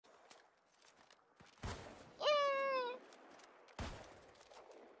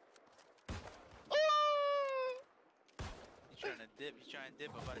to dip. He's trying to dip.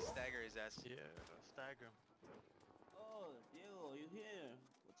 I'm about to stagger his ass. Yeah, stagger him. Oh, Diego, you here?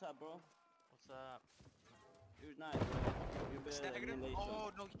 What's up, bro? What's up? You're nice, bro. You're better Staggered than him. Relation. Oh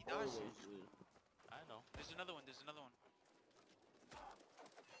no, he does. Always good. I know. There's another one. There's another one.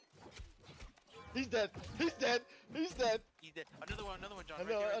 He's dead. He's dead. He's dead. He did. Another one. Another one, John. I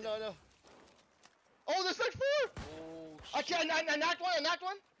know. Right there, I know. I know. Oh, there's like 4. Oh shit. I can't. I knocked one. I knocked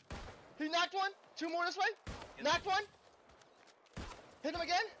one. He knocked one. 2 more this way. Yep. Knocked one. Hit him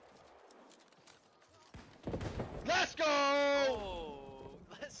again. Let's go. Oh,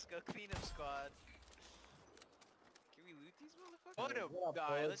 let's go clean up, squad. Can we loot these motherfuckers? Oh no,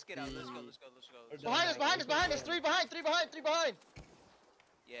 alright, let's get out. Let's go. Let's go. Let's go. Let's go. Behind us. Behind us. Behind us. 3 behind. 3 behind. 3 behind.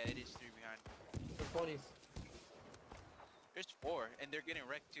 Yeah, it is 3 behind. The 20s. There's 4, and they're getting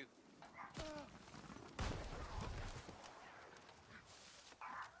wrecked too.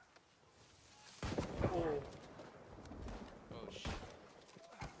 Oh. Oh shit.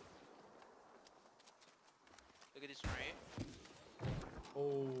 Look at this one right here.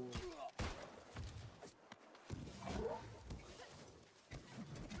 Oh.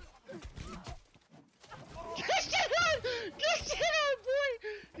 Get shit out! Get shit out, boy!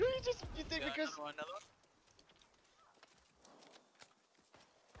 You think Got because another one.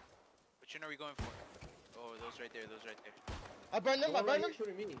 Which one are we going for? Oh, those right there. Those right there. I burned him. I burned him.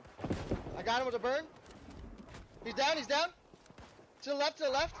 Shooting me. I got him with a burn. He's down. He's down. To the left. To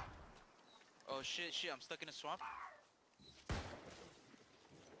the left. Oh shit, shit! I'm stuck in a swamp.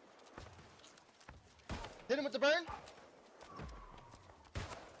 Hit him with the burn.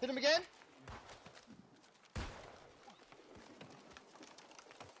 Hit him again.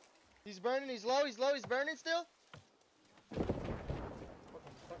 He's burning. He's low. He's low. He's burning still. Fuck, I'm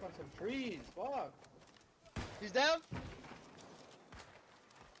stuck on some trees. Fuck. He's down.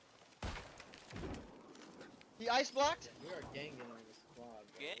 He ice blocked. We are ganging on this squad.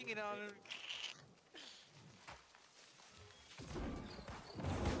 Bro. Ganging on him.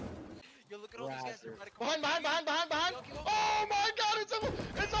 Yo, look at all these guys. They're about to come Behind. Oh my God! It's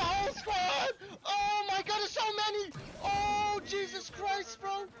a whole squad. Oh my God! There's so many. Oh Jesus Christ,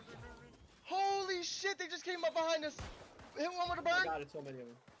 bro! Holy shit! They just came up behind us. Hit one with a Oh my burn. God, it's so many of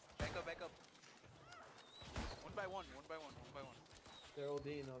them. Back up, back up. One by one. They're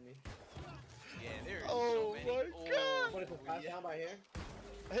ODing on me. Yeah, there's Oh so many. my God. What if it's passed down by here?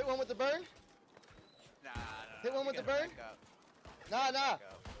 I hit one with the burn. Nah. Hit one with the burn? Nah.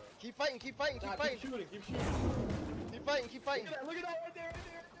 Keep fighting. Keep shooting. Keep fighting. Look at that right there.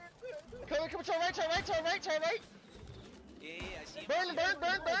 Come to our right. Yeah, I see him. Burn.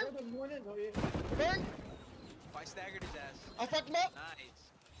 Burn. I staggered his ass. I fucked him up. Nice.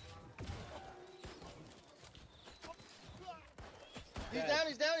 He's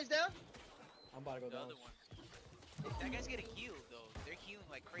down. I'm about to go The down. other one. That guy's getting healed though. They're healing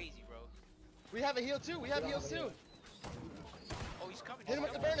like crazy, bro. We have a heal too. Oh, he's coming. Hit him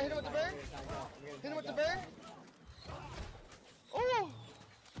with the burn. Hit him with the burn. Oh.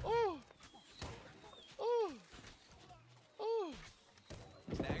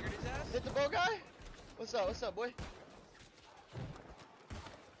 Staggered his ass. Hit the bow guy. What's up, boy?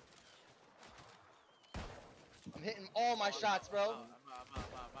 I'm hitting all my shots, bro. I'm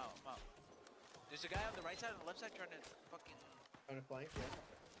out. There's a guy on the right side and the left side trying to fucking. On a flank, yeah.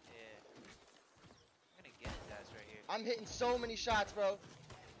 Yeah. I'm gonna get his ass right here. I'm hitting so many shots, bro.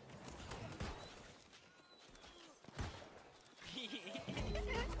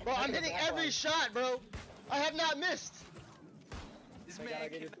 Bro, I'm hitting every shot, bro. I have not missed. This I man gotta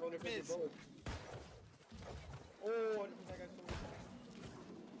get his cannot 250 miss. bullets. Oh, I got so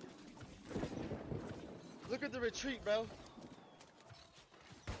many. Look at the retreat, bro.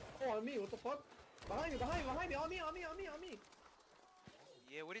 Oh, on me, what the fuck? Behind me, on me.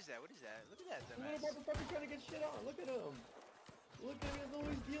 Yeah, what is that? Look at that, Look at that dumbass. motherfucker trying to get shit on. Look at him. Look at him, what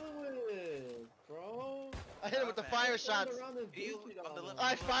he's dealing with, bro. I hit him with the fire shots. Heal on the left.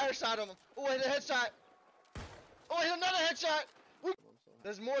 I fire shot him. Oh, I hit a headshot. Oh, I hit another headshot. Woo.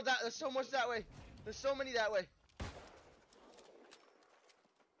 There's more that. There's so much that way. There's so many that way.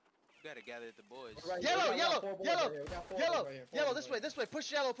 You gotta gather the boys. Right, Yellow. This way. This way.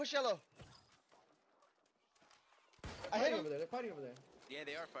 Push yellow. I hit him. They're fighting over there. Yeah,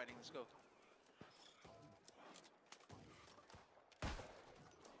 they are fighting. Let's go.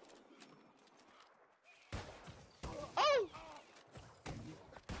 Oh!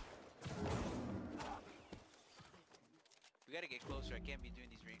 We gotta get closer. I can't be doing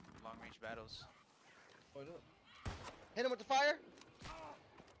these long-range battles. Oh, no. Hit him with the fire.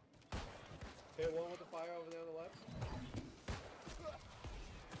 Okay, one with the fire over there on the left.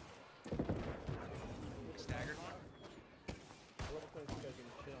 Staggered one. 20 guys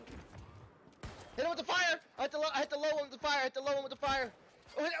getting shit on. Hit him with the fire! I hit the low one with the fire. I hit the low one with the fire.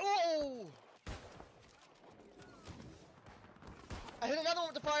 Oh! I hit another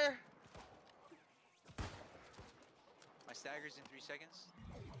one with the fire. My stagger's in 3 seconds.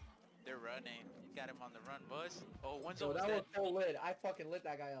 They're running. You got him on the run, buzz. Oh, one's So almost that dead. was so lit. I fucking lit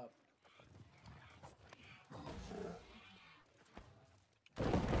that guy up.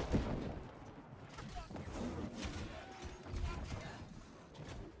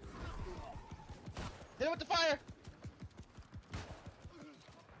 Hit him with the fire.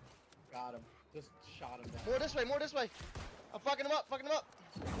 Got him. Just shot him down. More this way, more this way. I'm fucking him up, fucking him up.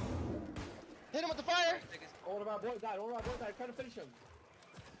 Hit him with the fire. One of our boys died. One of our boys died. Trying to finish him.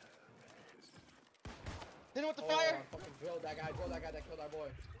 Hit him with the fire. I fucking drilled that guy. Drilled that guy that killed our boy.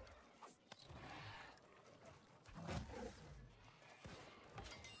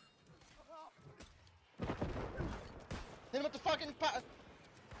 Hit him with the fucking fire.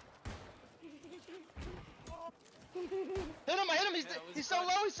 Hit him, I hit him. He's so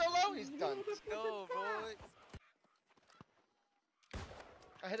low, he's so low. He's done. Let's go, boy.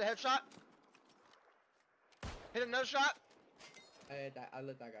 I hit a headshot. Hit another shot. I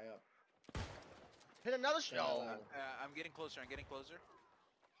lit that guy up. Hit another shot. Yeah, Oh. I'm getting closer. I'm getting closer.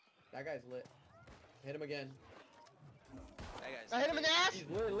 That guy's lit. Hit him again. That guy's. I hit him in the ass. He's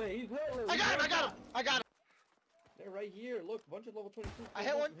lit. He's lit. I got him, I got him. I got him. They're right here. Look, bunch of level 22. I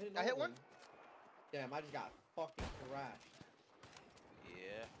hit one. I hit one. Damn, I just got fucking thrashed.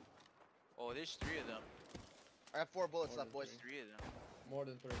 Yeah. Oh, there's 3 of them. I have 4 bullets More left, than boys. 3 of them. More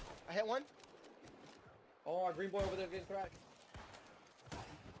than 3. I hit one. Oh, our green boy over there getting thrashed.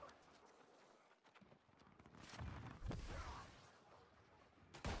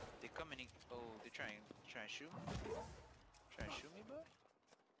 They coming in. Oh, they're trying to shoot me. Trying to shoot me, bud.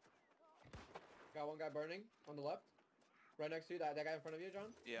 Got one guy burning on the left. Right next to you, that guy in front of you, John.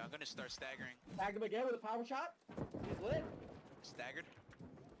 Yeah, I'm gonna start staggering. Tagged him again with a power shot. He's lit. Staggered.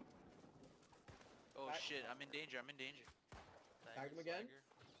 Oh Back. shit, I'm in danger. I'm in danger. Tagged him again.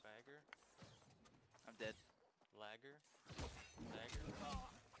 Bagger. I'm dead. Lagger. Dagger.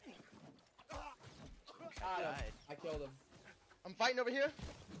 Got him. Died. I killed him. I'm fighting over here.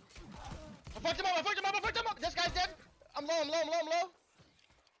 I fucked him up. I fucked him up. I fucked him up. This guy's dead. I'm low. I'm low. I'm low. I'm low.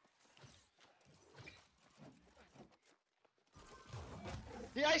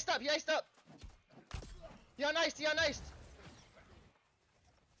 He iced up. He iced up. He uniced. He uniced.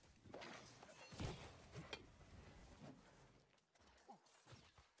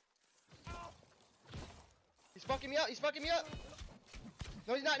 He's fucking me up. He's fucking me up.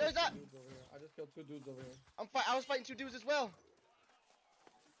 No, he's not. No, he's not. Dudes over here. I just killed 2 dudes over here. I was fighting 2 dudes as well.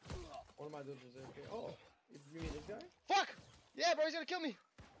 One of my dudes is AFK. Oh, you mean this guy? Fuck. Yeah, bro. He's gonna kill me.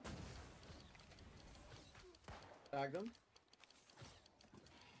 Tagged him.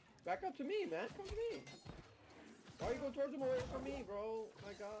 Back up to me, man. Come to me. Why are you going towards him away from me, bro?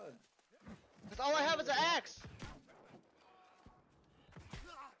 My god. Cause all I have is an axe.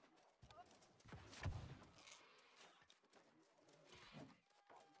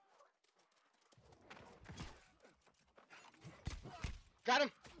 Got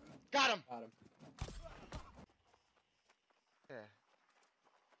him. Got him. Got him. Yeah.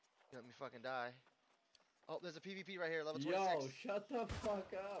 You let me fucking die. Oh, there's a PvP right here, level 26. Yo, shut the fuck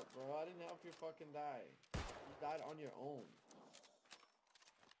up, bro. I didn't help you fucking die. You died on your own.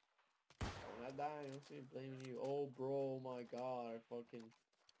 When I die, I don't see me blaming you. Oh, bro, my god, I fucking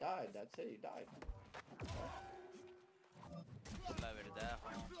died. That's it, you died. La verdad,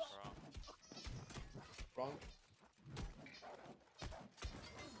 Holmes. Wrong.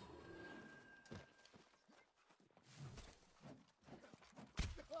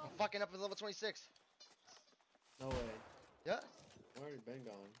 I'm fucking up with level 26. No way. Yeah. I've already been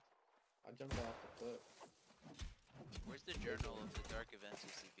gone. I jumped off the cliff. Where's the journal of the dark events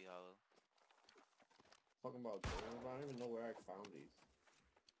of CP Hollow? Talking about journals, I don't even know where I found these.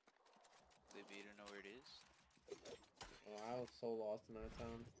 Maybe you don't know where it is? Oh, I was so lost in that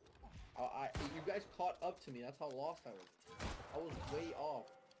town. You guys caught up to me. That's how lost I was. I was way off.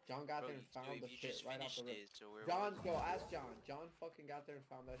 John got there and found the you shit just right off the finished rip. it, so where John, was it? yo, ask John. John fucking got there and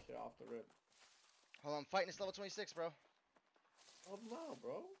found that shit off the rip. Hold on, I'm fighting this level 26, bro. Oh no,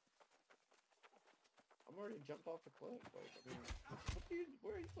 bro. I'm already jumped off the cliff. Like, I mean,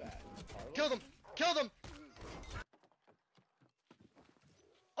 where are you at? Carlos? Killed him. Killed him.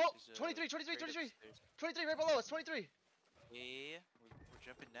 Oh, There's, 23, 23, straight 23. upstairs. 23 right below us, 23. Yeah, we're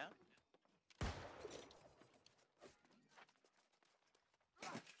jumping down.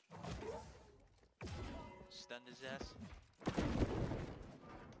 Stunned his ass.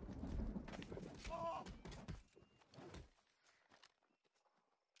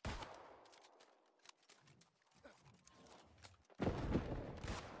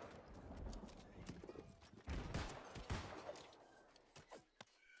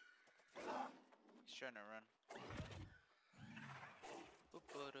 trying to run.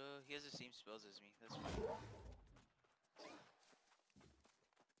 But he has the same spells as me. That's fine.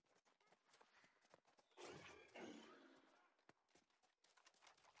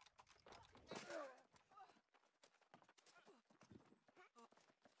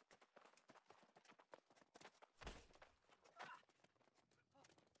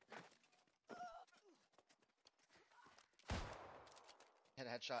 Hit a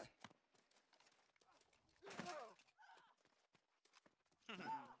headshot.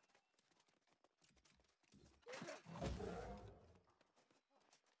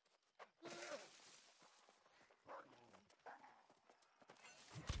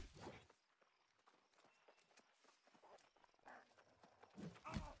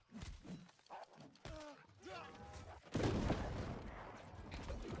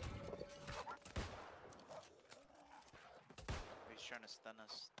 He's trying to stun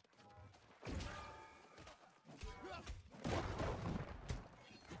us.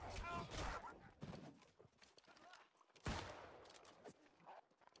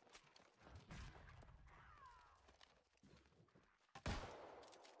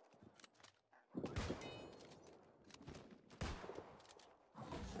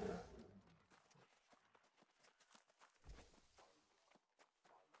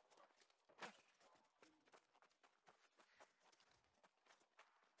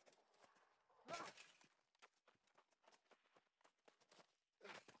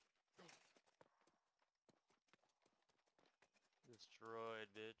 Destroyed,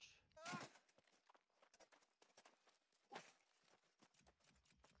 bitch.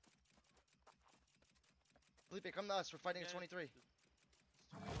 Felipe, come to us. We're fighting at Yeah, 23.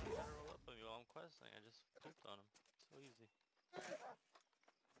 Just gotta roll up on me while I'm questing. I just pooped on him. So easy.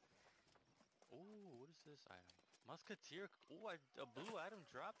 Ooh, what is this item? Musketeer. Ooh, a blue item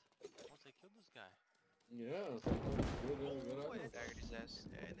dropped once I killed this guy. Yeah, good Oh, idea. Staggered his ass.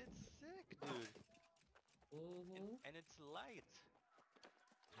 And it's sick, dude. Mm-hmm. And it's light.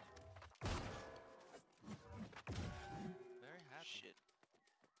 Very happy. Shit.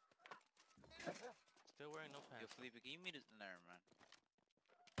 Still wearing no Yo, pants. Felipe, can you meet us? Never mind.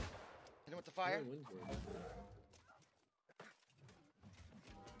 Hit him with the fire.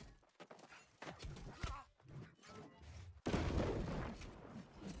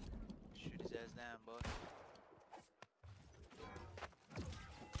 Shoot his ass down, boy.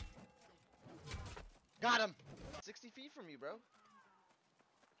 Got him. 60 feet from you, bro.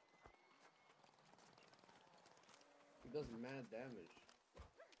 He does mad damage.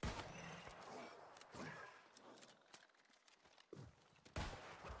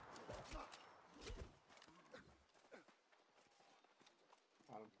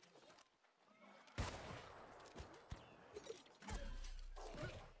 Got him.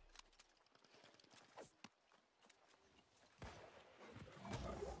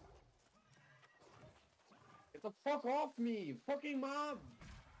 Get the fuck off me! Fucking mob!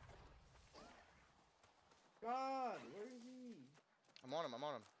 God, where is he? I'm on him. I'm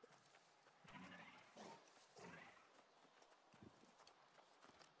on him.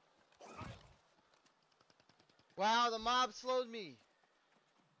 Wow, the mob slowed me.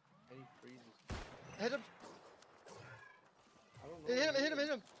 And he freezes. Hit him. I don't know. Hit him. where he Hit him. is. Hit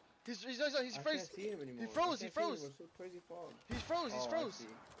him. He's I froze. can't see him anymore. froze, I he can't see him, froze. We're so crazy fog. He's froze. He's Oh, I froze. see.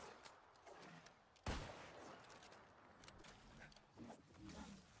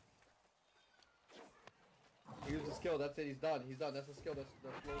 He used the skill. That's it. He's done. He's done. That's the skill. That's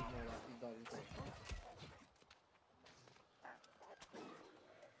slow. No, he's done. He's done.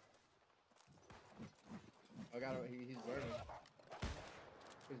 I got him. He's burning.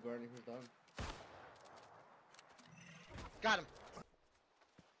 He's burning. He's done. Got him.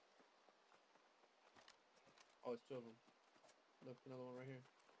 Oh, it's two of them. Look, another one right here.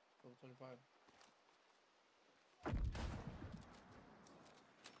 Level 25.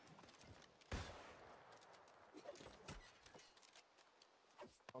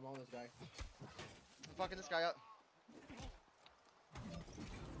 I'm on this guy. I'm fucking this guy up.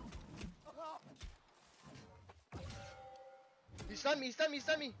 He stunned me. He stunned me. He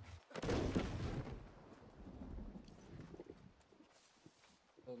stunned me.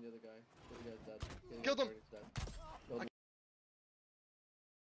 Killing the other guy. The other guy's dead. The other Killed guy's him. burning to death. Killed him.